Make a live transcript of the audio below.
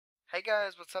Hey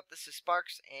guys, what's up? This is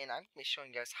Sparks, and I'm going to be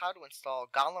showing you guys how to install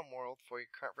Golem World for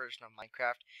your current version of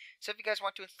Minecraft. So if you guys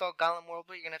want to install Golem World,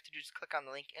 what you're going to have to do is click on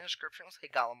the link in the description. It'll say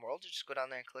Golem World. You just go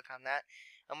down there and click on that.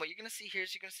 And what you're going to see here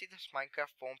is you're going to see this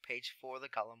Minecraft phone page for the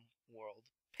Golem World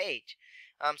page.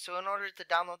 So in order to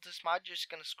download this mod, you're just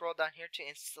going to scroll down here to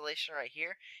installation right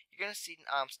here. You're going to see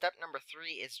step number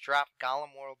 3 is drop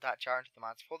golemworld.jar into the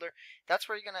mods folder. That's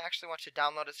where you're going to actually want to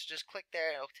download it. So just click there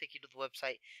and it'll take you to the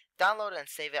website. Download it and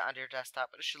save it onto your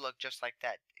desktop. It should look just like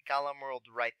that. Golem World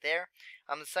right there.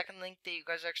 The second link that you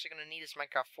guys are actually going to need is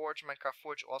Minecraft Forge. Minecraft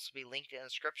Forge will also be linked in the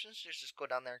description. So just go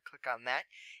down there and click on that.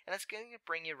 And it's going to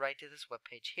bring you right to this web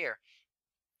page here.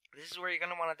 This is where you're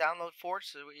going to want to download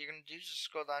Forge. So what you're going to do is just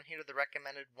scroll down here to the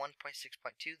recommended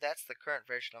 1.6.2. That's the current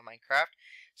version of Minecraft.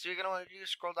 So you're going to want to do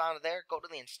is scroll down to there, go to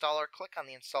the installer, click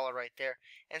on the installer right there,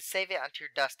 and save it onto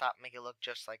your desktop. Make it look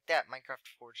just like that, Minecraft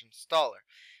Forge installer.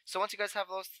 So once you guys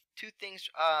have those two things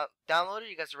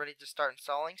downloaded, you guys are ready to start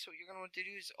installing. So what you're going to want to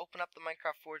do is open up the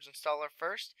Minecraft Forge installer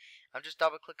first. Just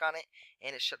double click on it,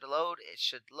 and it should load. It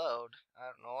should load.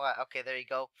 I don't know why. Okay, there you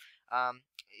go.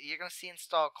 You're going to see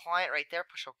install client right there.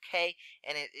 Push OK,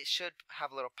 and it should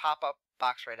have a little pop-up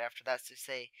box right after that to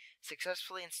say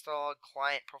successfully installed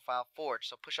client profile Forge.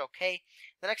 So push OK.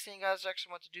 The next thing you guys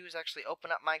actually want to do is actually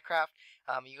open up Minecraft.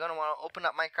 You're going to want to open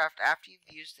up Minecraft after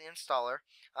you've used the installer.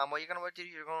 What you're going to want to do,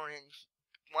 you're going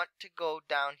to want to go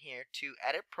down here to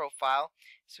edit profile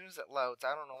as soon as it loads.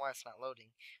 I don't know why it's not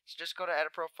loading. So just go to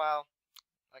edit profile,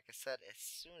 like I said, as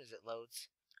soon as it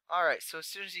loads. Alright, so as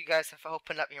soon as you guys have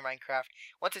opened up your Minecraft,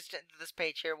 once it's into this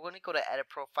page here, we're going to go to edit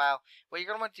profile. What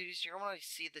you're going to want to do is you're going to want to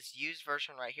see this used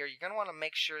version right here. You're going to want to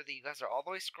make sure that you guys are all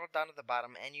the way scrolled down to the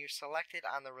bottom and you're selected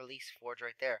on the release Forge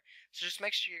right there. So just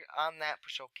make sure you're on that,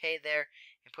 push OK there,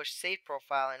 and push save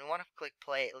profile, and you want to click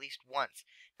play at least once.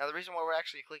 Now the reason why we're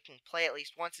actually clicking play at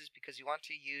least once is because you want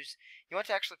to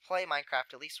actually play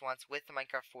Minecraft at least once with the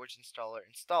Minecraft Forge installer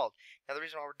installed. Now the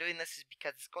reason why we're doing this is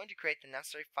because it's going to create the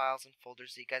necessary files and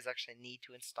folders that you guys actually need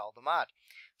to install the mod.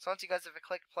 So once you guys have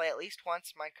clicked play at least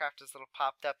once, Minecraft is little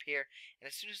popped up here, and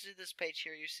as soon as you do this page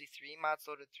here, you see 3 mods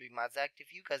loaded, 3 mods active.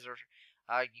 You guys are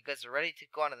ready to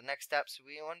go on to the next step. So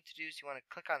what you want to do is you want to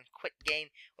click on quit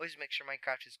game. Always make sure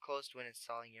Minecraft is closed when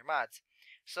installing your mods.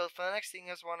 So for the next thing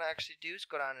you guys want to actually do is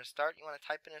go down to start. You want to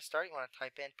type in a start. You want to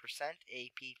type in %appdata,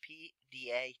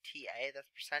 that's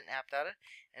 %appdata,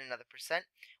 and another %.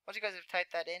 Once you guys have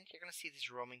typed that in, you're going to see this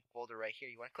roaming folder right here.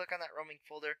 You want to click on that roaming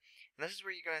folder, and this is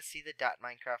where you're going to see the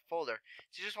 .minecraft folder.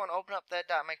 So you just want to open up that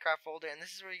 .minecraft folder, and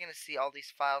this is where you're going to see all these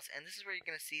files, and this is where you're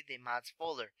going to see the mods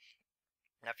folder.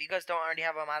 Now, if you guys don't already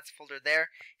have a mods folder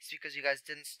there, it's because you guys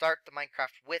didn't start the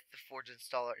Minecraft with the Forge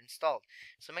installer installed.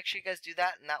 So make sure you guys do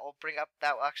that, and that will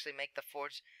actually make the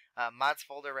Forge mods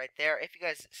folder right there. If you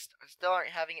guys still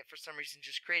aren't having it for some reason,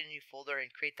 just create a new folder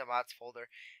and create the mods folder.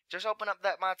 Just open up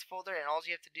that mods folder, and all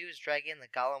you have to do is drag in the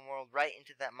Golem World right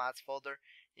into that mods folder.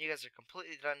 You guys are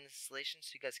completely done installation,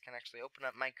 so you guys can actually open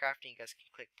up Minecraft and you guys can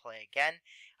click play again.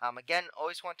 Again,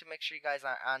 always want to make sure you guys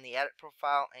are on the edit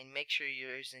profile and make sure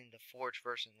you're using the Forge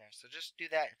version there. So just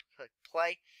do that and click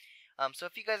play. So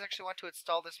if you guys actually want to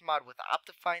install this mod with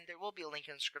Optifine, there will be a link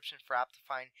in the description for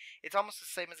Optifine. It's almost the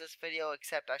same as this video,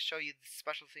 except I show you the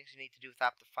special things you need to do with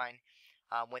Optifine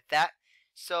with that.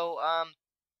 So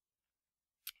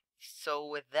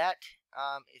with that,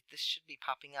 this should be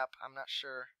popping up. I'm not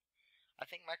sure. I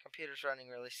think my computer's running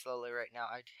really slowly right now.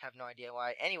 I have no idea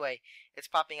why. Anyway, it's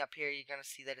popping up here. You're going to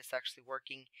see that it's actually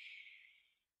working.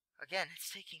 Again, it's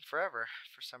taking forever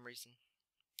for some reason.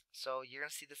 So you're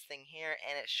going to see this thing here,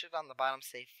 and it should on the bottom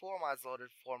say 4 mods loaded,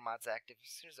 4 mods active.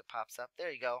 As soon as it pops up,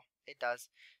 there you go. It does.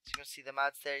 So you're going to see the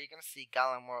mods there. You're going to see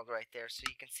Golem World right there. So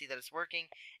you can see that it's working.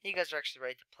 And you guys are actually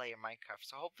ready to play your Minecraft.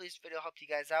 So hopefully this video helped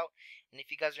you guys out. And if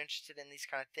you guys are interested in these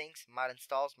kind of things, mod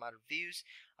installs, mod reviews,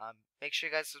 make sure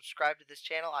you guys subscribe to this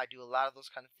channel. I do a lot of those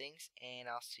kind of things.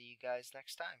 And I'll see you guys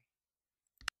next time.